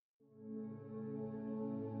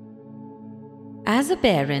As a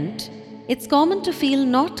parent, it's common to feel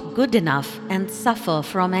not good enough and suffer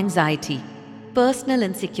from anxiety. Personal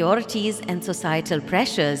insecurities and societal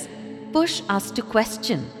pressures push us to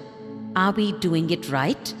question, are we doing it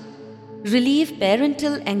right? Relieve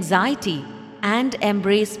parental anxiety and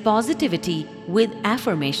embrace positivity with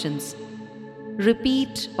affirmations.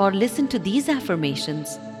 Repeat or listen to these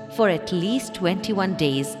affirmations for at least 21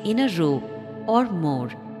 days in a row or more.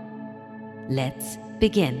 Let's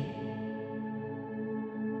begin.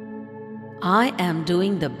 I am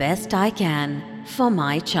doing the best I can for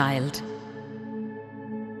my child.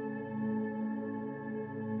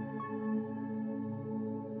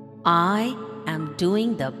 I am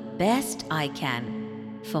doing the best I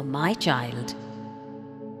can for my child.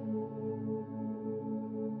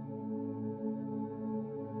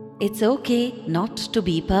 It's okay not to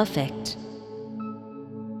be perfect.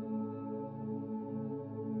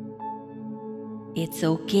 It's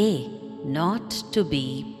okay not to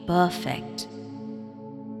be perfect.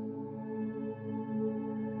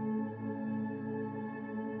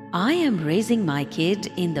 I am raising my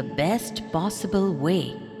kid in the best possible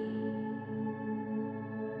way.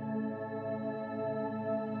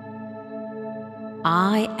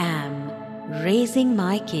 I am raising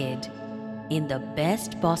my kid in the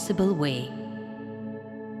best possible way.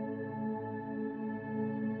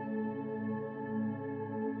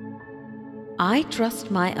 I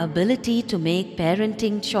trust my ability to make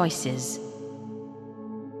parenting choices.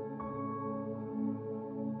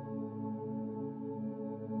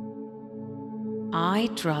 I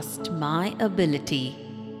trust my ability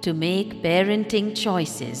to make parenting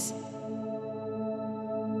choices.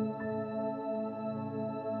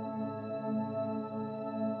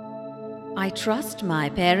 I trust my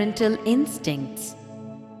parental instincts.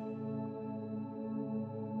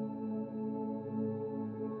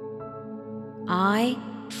 I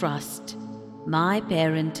trust my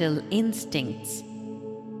parental instincts.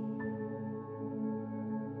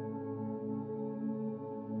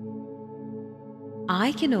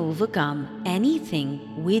 I can overcome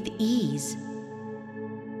anything with ease.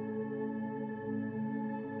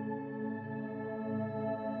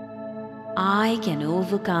 I can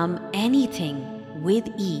overcome anything with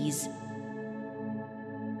ease.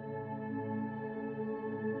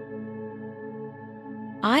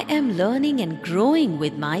 I am learning and growing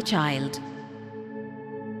with my child.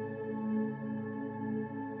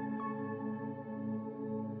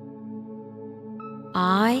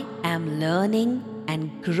 I am learning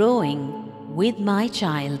and growing with my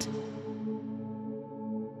child.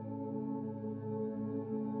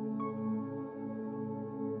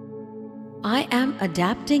 I am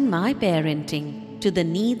adapting my parenting to the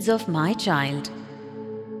needs of my child.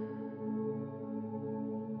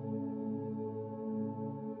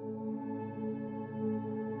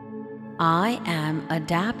 I am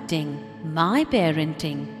adapting my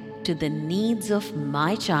parenting to the needs of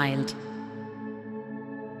my child.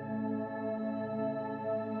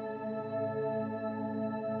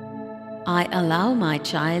 I allow my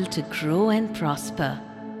child to grow and prosper.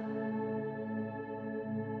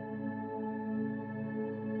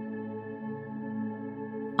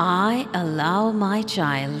 I allow my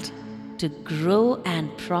child to grow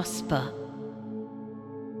and prosper.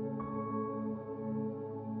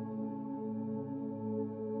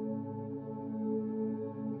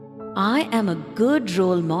 I am a good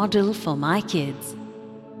role model for my kids.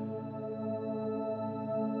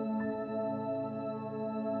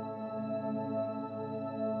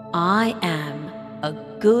 I am a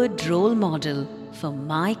good role model for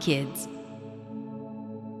my kids.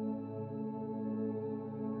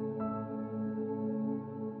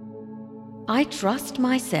 I trust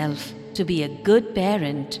myself to be a good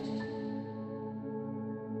parent.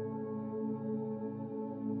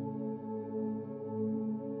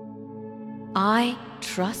 I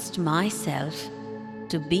trust myself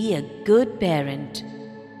to be a good parent.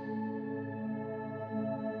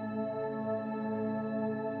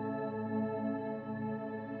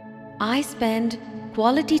 I spend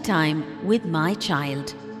quality time with my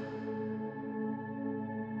child.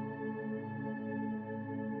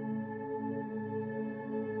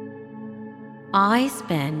 I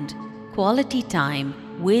spend quality time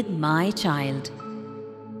with my child.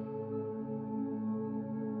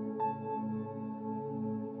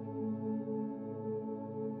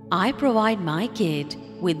 I provide my kid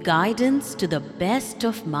with guidance to the best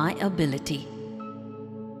of my ability.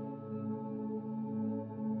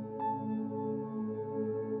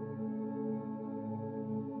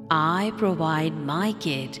 I provide my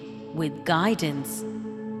kid with guidance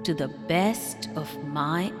to the best of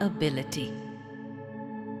my ability.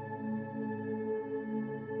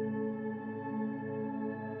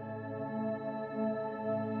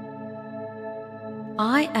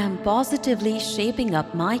 I am positively shaping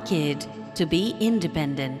up my kid to be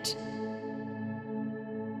independent.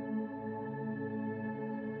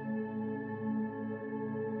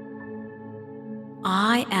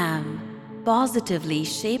 I am positively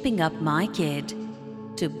shaping up my kid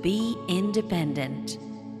to be independent.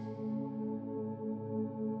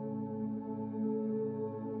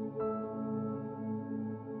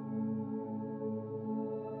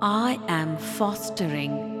 I am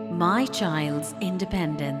fostering my child's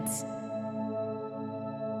independence.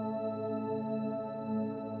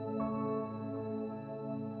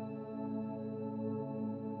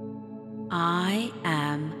 I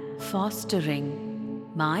am fostering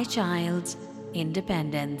my child's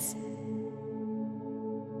independence.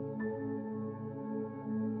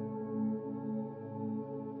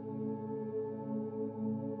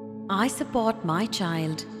 I support my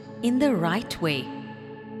child in the right way.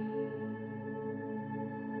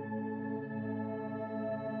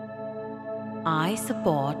 I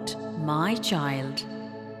support my child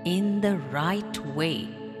in the right way.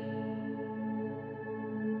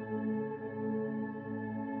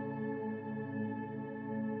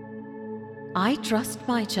 I trust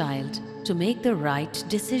my child to make the right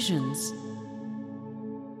decisions.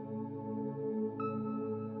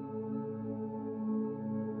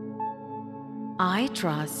 I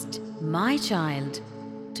trust my child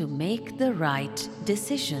to make the right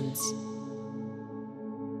decisions.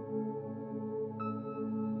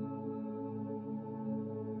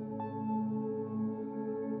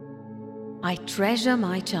 I treasure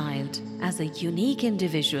my child as a unique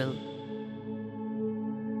individual.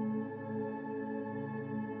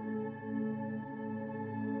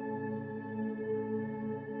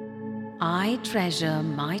 I treasure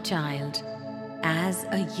my child as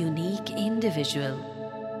a unique individual.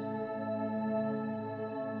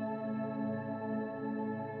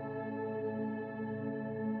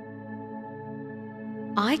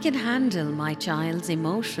 I can handle my child's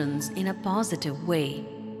emotions in a positive way.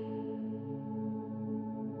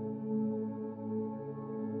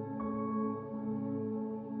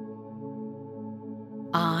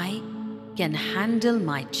 I can handle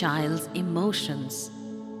my child's emotions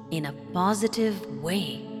in a positive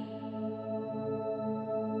way.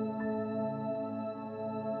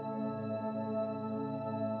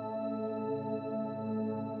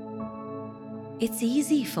 It's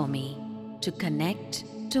easy for me to connect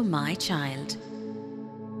to my child.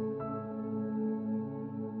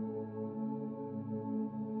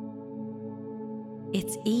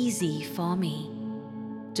 It's easy for me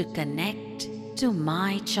to connect to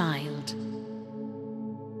my child.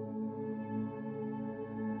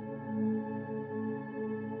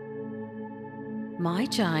 My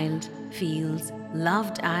child feels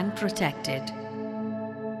loved and protected.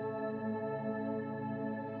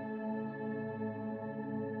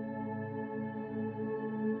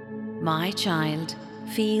 My child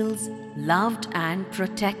feels loved and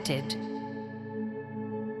protected.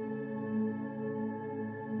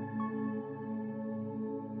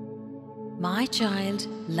 My child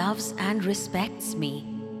loves and respects me.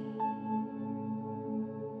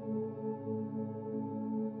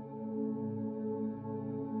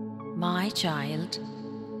 My child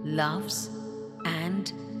loves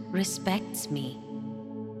and respects me.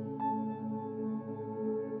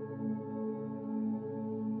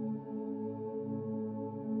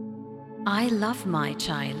 I love my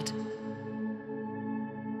child.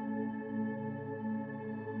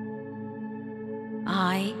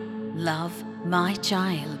 I love my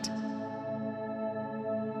child.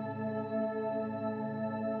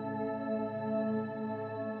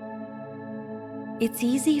 It's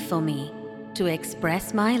easy for me to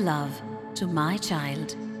express my love to my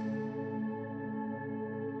child.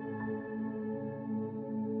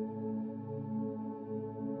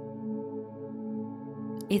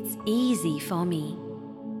 It's easy for me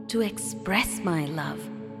to express my love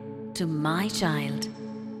to my child.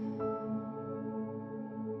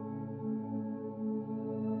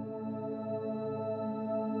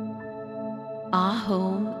 Our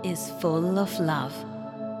home is full of love.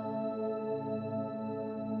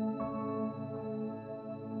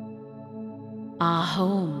 Our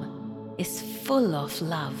home is full of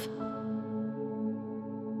love.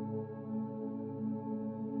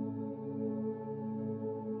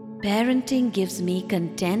 Parenting gives me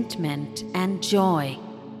contentment and joy.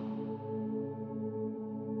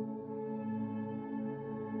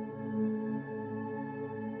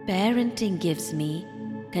 Parenting gives me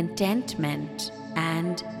contentment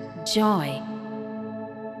and joy.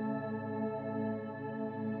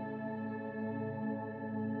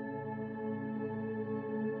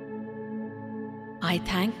 I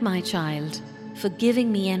thank my child for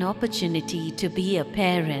giving me an opportunity to be a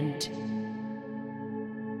parent.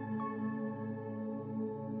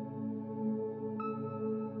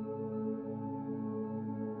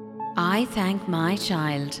 I thank my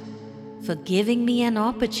child for giving me an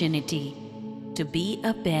opportunity to be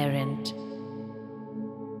a parent.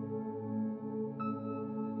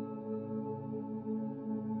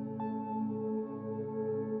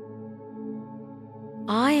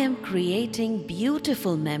 I am creating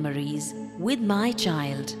beautiful memories with my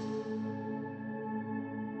child.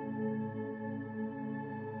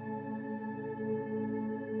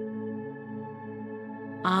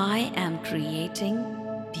 I am creating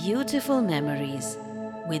beautiful memories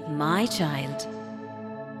with my child.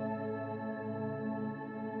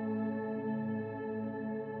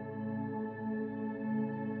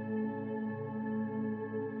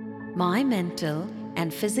 My mental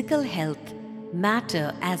and physical health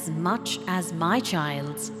matter as much as my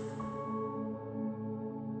child's.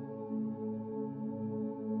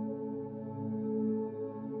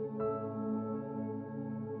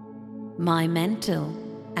 My mental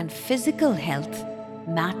and physical health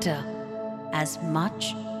matter as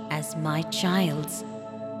much as my child's.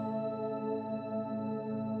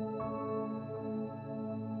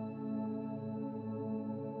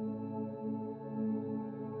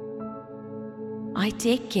 I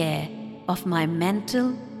take care of my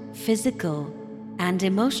mental, physical, and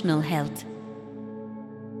emotional health.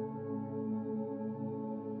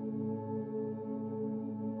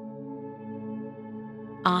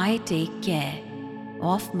 I take care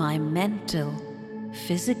of my mental,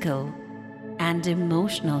 physical, and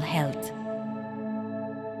emotional health.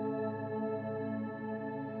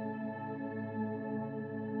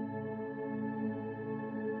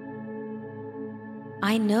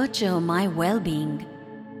 I nurture my well-being.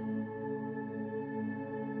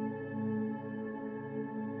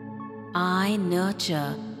 I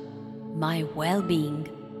nurture my well-being.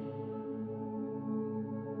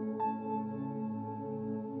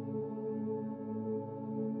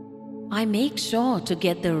 I make sure to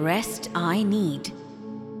get the rest I need.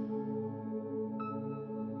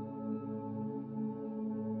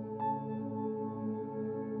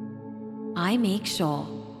 I make sure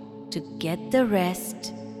to get the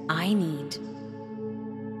rest I need.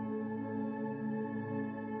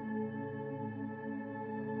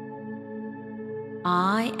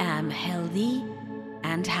 I am healthy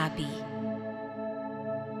and happy.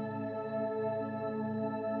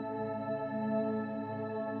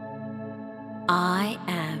 I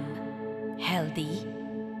am healthy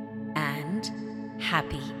and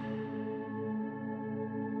happy.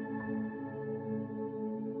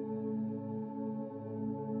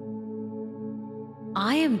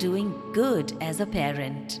 I am doing good as a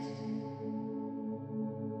parent.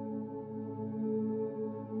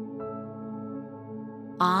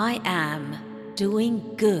 I am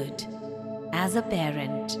doing good as a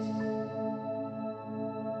parent.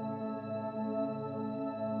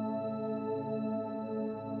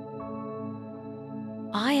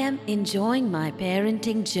 I am enjoying my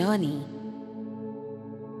parenting journey.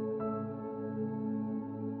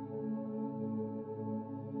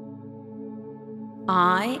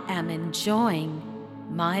 I am enjoying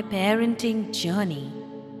my parenting journey.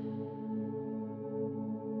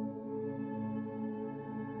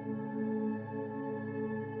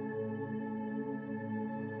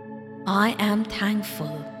 I am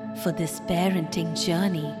thankful for this parenting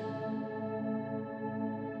journey.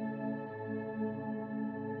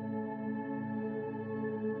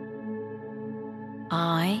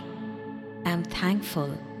 I am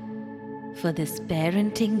thankful for this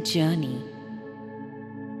parenting journey.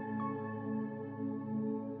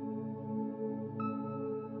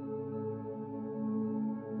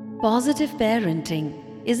 Positive parenting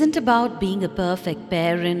isn't about being a perfect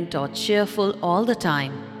parent or cheerful all the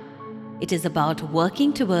time. It is about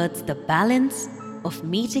working towards the balance of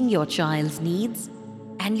meeting your child's needs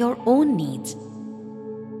and your own needs.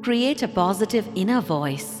 Create a positive inner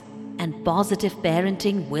voice, and positive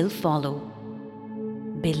parenting will follow.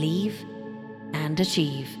 Believe and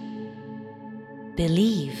achieve.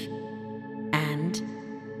 Believe and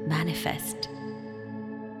manifest.